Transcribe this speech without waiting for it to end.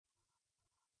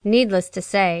Needless to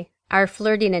say, our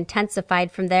flirting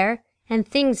intensified from there, and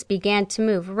things began to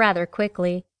move rather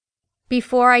quickly.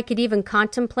 Before I could even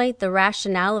contemplate the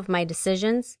rationale of my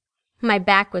decisions, my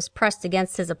back was pressed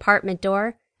against his apartment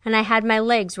door, and I had my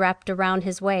legs wrapped around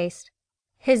his waist.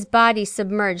 His body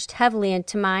submerged heavily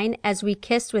into mine as we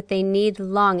kissed with a need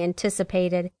long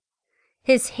anticipated.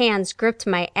 His hands gripped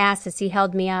my ass as he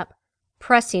held me up,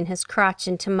 pressing his crotch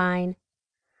into mine.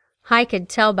 I could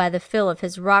tell by the feel of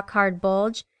his rock-hard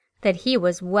bulge that he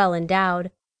was well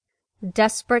endowed.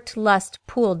 Desperate lust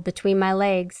pooled between my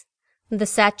legs. The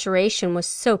saturation was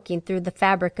soaking through the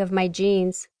fabric of my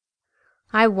jeans.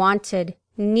 I wanted,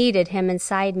 needed him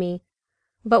inside me,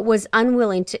 but was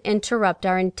unwilling to interrupt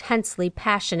our intensely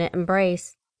passionate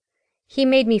embrace. He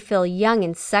made me feel young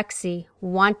and sexy,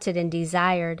 wanted and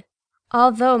desired.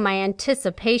 Although my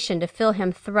anticipation to feel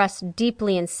him thrust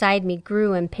deeply inside me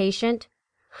grew impatient,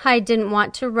 I didn't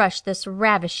want to rush this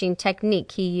ravishing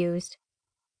technique he used.